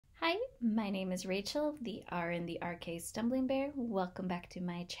Hi, my name is Rachel, the R in the RK Stumbling Bear. Welcome back to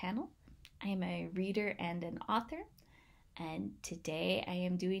my channel. I am a reader and an author, and today I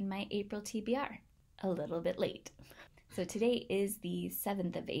am doing my April TBR, a little bit late. So today is the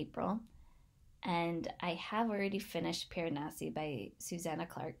 7th of April, and I have already finished Piranesi by Susanna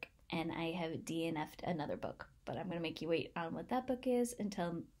Clarke, and I have DNF'd another book, but I'm going to make you wait on what that book is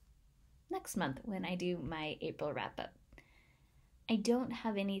until next month when I do my April wrap-up. I don't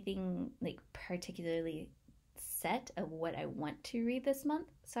have anything particularly set of what I want to read this month,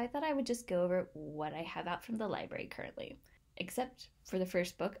 so I thought I would just go over what I have out from the library currently. Except for the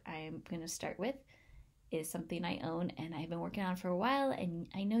first book I'm going to start with is something I own and I've been working on for a while, and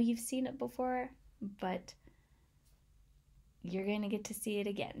I know you've seen it before, but you're going to get to see it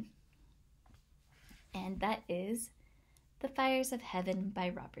again. And that is The Fires of Heaven by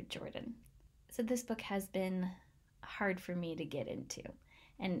Robert Jordan. So this book has been hard for me to get into.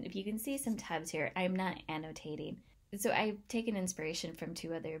 And if you can see some tabs here, I'm not annotating. So I've taken inspiration from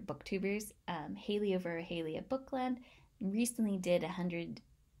two other booktubers. Haley over Haley at Bookland recently did 100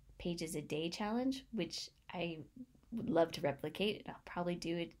 pages a day challenge, which I would love to replicate. I'll probably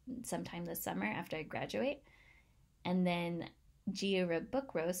do it sometime this summer after I graduate. And then Giora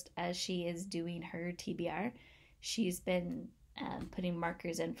Book Roast, as she is doing her TBR, she's been putting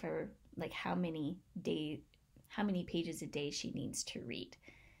markers in for how many pages a day she needs to read.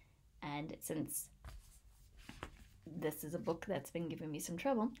 And since this is a book that's been giving me some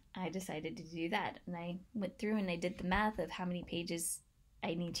trouble, I decided to do that. And I went through and I did the math of how many pages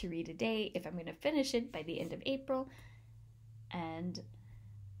I need to read a day if I'm going to finish it by the end of April. And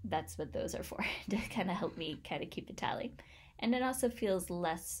that's what those are for, to kind of help me kind of keep the tally. And it also feels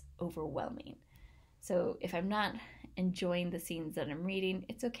less overwhelming. So if I'm not enjoying the scenes that I'm reading,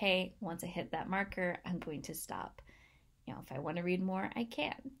 it's okay. Once I hit that marker, I'm going to stop. If I want to read more, I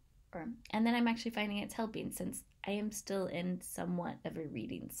can. And then I'm actually finding it's helping since I am still in somewhat of a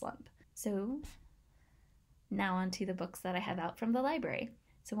reading slump. So now on to the books that I have out from the library.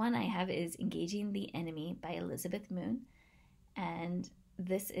 So one I have is Engaging the Enemy by Elizabeth Moon. And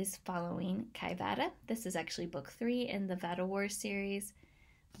this is following Kai Vada. This is actually book 3 in the Vada War series,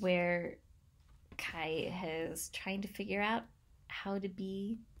 where Kai is trying to figure out how to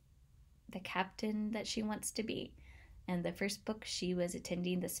be the captain that she wants to be. In the first book, she was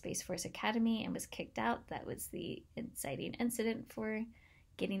attending the Space Force Academy and was kicked out. That was the inciting incident for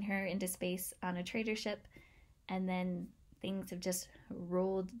getting her into space on a trader ship. And then things have just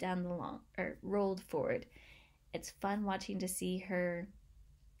rolled forward. It's fun watching to see her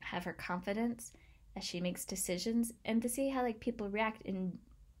have her confidence as she makes decisions, and to see how people react, and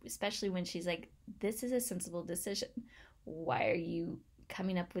especially when she's like, this is a sensible decision. Why are you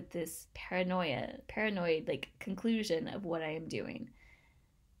coming up with this paranoid conclusion of what I am doing?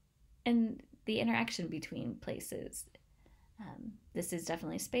 And the interaction between places. This is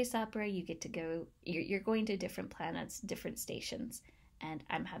definitely space opera. You get to go, you're going to different planets, different stations, and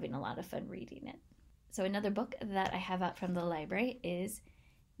I'm having a lot of fun reading it. So another book that I have out from the library is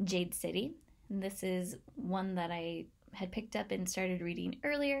Jade City. And this is one that I had picked up and started reading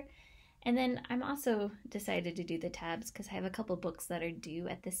earlier. And then I'm also decided to do the tabs because I have a couple books that are due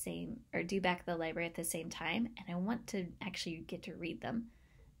back at the library at the same time, and I want to actually get to read them.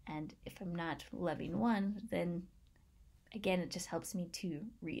 And if I'm not loving one, then again, it just helps me to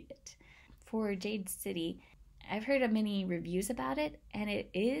read it. For Jade City, I've heard many reviews about it, and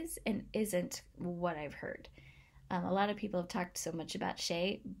it is and isn't what I've heard. A lot of people have talked so much about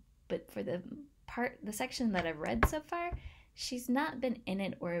Shay, but for the section that I've read so far, she's not been in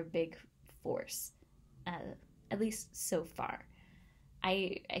it or a big force, at least so far.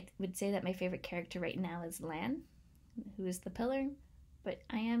 I would say that my favorite character right now is Lan, who is the pillar, but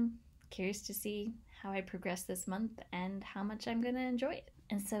I am curious to see how I progress this month and how much I'm going to enjoy it.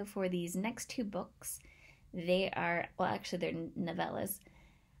 And so for these next two books, they're novellas.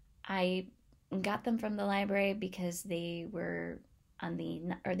 I got them from the library because they were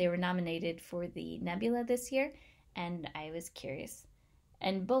nominated for the Nebula this year, and I was curious.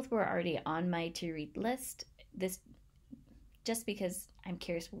 And both were already on my to-read list. This just because I'm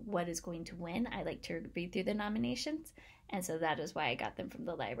curious what is going to win. I like to read through the nominations, and so that is why I got them from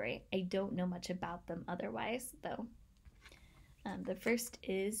the library. I don't know much about them otherwise, though. The first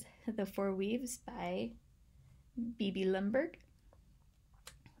is The Four Weaves by B.B. Lundberg.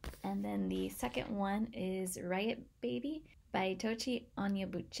 And then the second one is Riot Baby by Tochi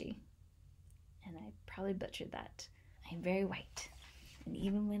Onyebuchi. And I probably butchered that. I'm very white. And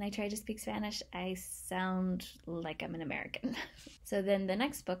even when I try to speak Spanish, I sound like I'm an American. So then the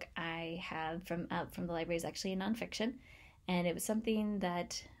next book I have from the library is actually a nonfiction. And it was something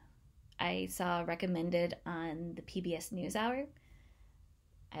that I saw recommended on the PBS NewsHour.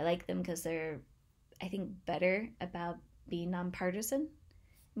 I like them because they're, I think, better about being nonpartisan.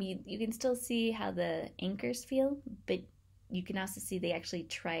 I mean, you can still see how the anchors feel, but you can also see they actually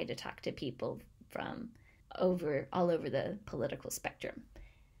try to talk to people from all over the political spectrum.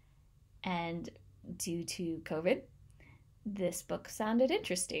 And due to COVID, this book sounded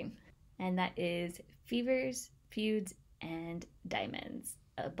interesting. And that is Fevers, Feuds, and Diamonds,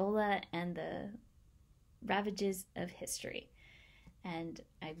 Ebola and the Ravages of History. And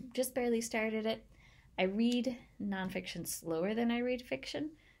I just barely started it. I read nonfiction slower than I read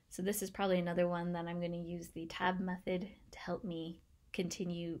fiction, so this is probably another one that I'm going to use the tab method to help me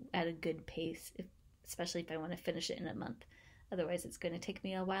continue at a good pace, especially if I want to finish it in a month. Otherwise, it's going to take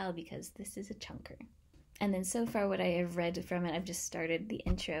me a while because this is a chunker. And then so far what I have read from it, I've just started the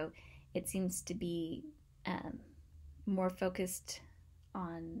intro. It seems to be more focused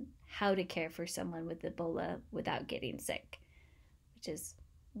on how to care for someone with Ebola without getting sick, which is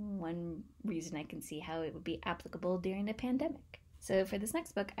one reason I can see how it would be applicable during a pandemic. So for this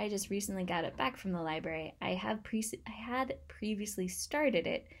next book, I just recently got it back from the library. I had previously started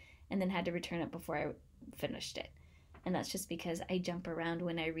it and then had to return it before I finished it. And that's just because I jump around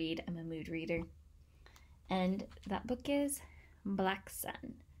when I read. I'm a mood reader. And that book is Black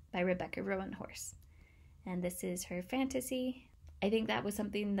Sun by Rebecca Roanhorse. And this is her fantasy. I think that was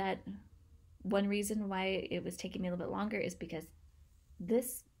something that one reason why it was taking me a little bit longer is because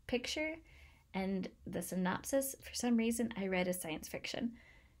this picture and the synopsis, for some reason, I read as science fiction,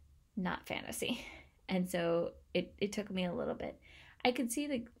 not fantasy. And so it took me a little bit. I could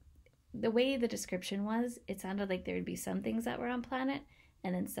see the way the description was, it sounded like there would be some things that were on planet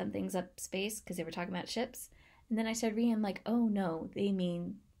and then some things up space because they were talking about ships. And then I started reading, I'm like, oh no, they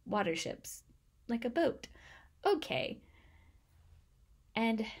mean water ships, like a boat. Okay.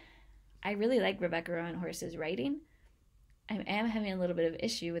 And I really like Rebecca Roanhorse's writing. I am having a little bit of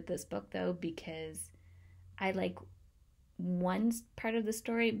issue with this book, though, because I like one part of the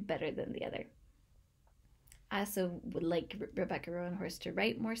story better than the other. I also would like Rebecca Roanhorse to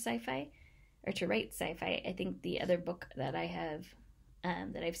write more sci-fi, or to write sci-fi. I think the other book that I have,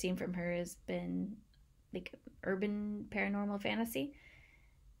 that I've seen from her has been like urban paranormal fantasy.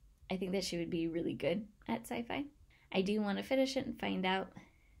 I think that she would be really good at sci-fi. I do want to finish it and find out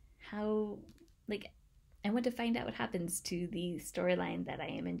how, I want to find out what happens to the storyline that I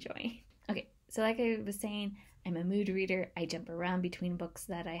am enjoying. Okay, so like I was saying, I'm a mood reader. I jump around between books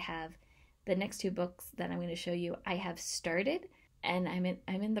that I have. The next two books that I'm going to show you, I have started, and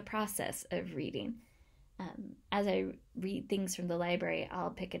I'm in the process of reading. As I read things from the library, I'll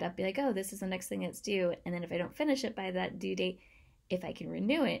pick it up, be like, oh, this is the next thing that's due. And then if I don't finish it by that due date, if I can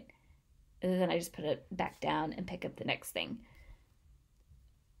renew it, then I just put it back down and pick up the next thing.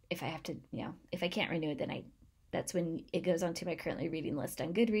 If I have to, if I can't renew it, then that's when it goes onto my currently reading list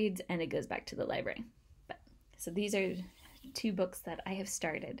on Goodreads and it goes back to the library. So these are two books that I have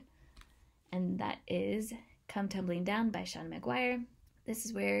started. And that is Come Tumbling Down by Sean McGuire. This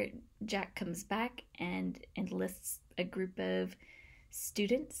is where Jack comes back and enlists a group of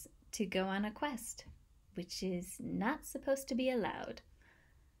students to go on a quest, which is not supposed to be allowed.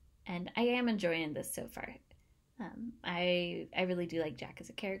 And I am enjoying this so far. I really do like Jack as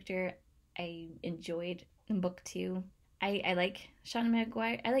a character. I enjoyed book 2. I like Sean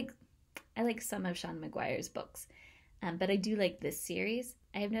McGuire. I like some of Sean McGuire's books, but I do like this series.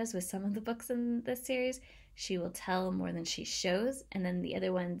 I have noticed with some of the books in this series, she will tell more than she shows, and then the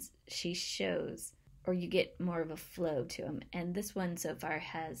other ones she shows, or you get more of a flow to them. And this one so far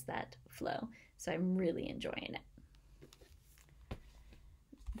has that flow, so I'm really enjoying it.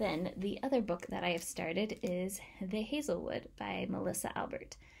 Then the other book that I have started is The Hazelwood by Melissa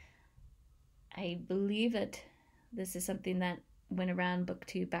Albert. I believe that this is something that went around book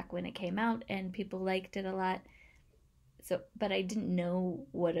 2 back when it came out and people liked it a lot. But I didn't know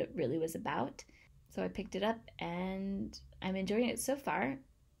what it really was about. So I picked it up and I'm enjoying it so far.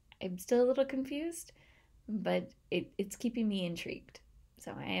 I'm still a little confused, but it's keeping me intrigued.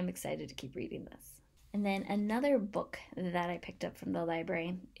 So I am excited to keep reading this. And then another book that I picked up from the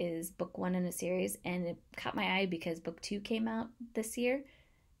library is book 1 in a series, and it caught my eye because book 2 came out this year.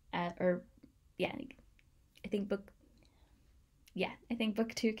 I think book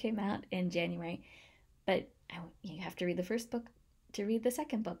 2 came out in January, but you have to read the first book to read the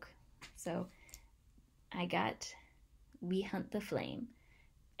second book. So I got We Hunt the Flame.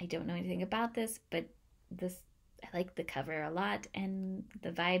 I don't know anything about this, but I like the cover a lot, and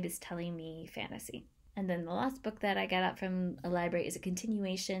the vibe is telling me fantasy. And then the last book that I got out from a library is a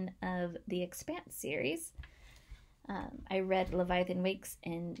continuation of the Expanse series. I read Leviathan Wakes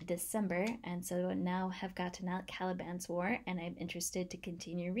in December, and so now have gotten out Caliban's War, and I'm interested to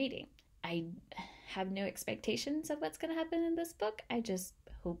continue reading. I have no expectations of what's going to happen in this book. I just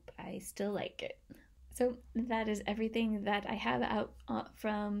hope I still like it. So that is everything that I have out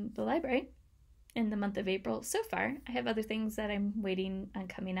from the library in the month of April so far. I have other things that I'm waiting on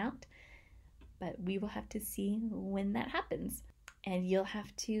coming out, but we will have to see when that happens. And you'll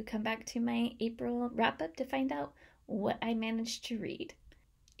have to come back to my April wrap-up to find out what I managed to read.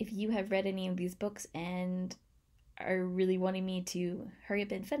 If you have read any of these books and are really wanting me to hurry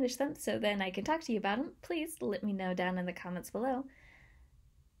up and finish them so then I can talk to you about them, please let me know down in the comments below.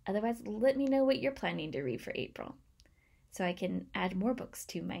 Otherwise, let me know what you're planning to read for April so I can add more books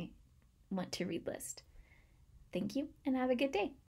to my want to read list. Thank you and have a good day.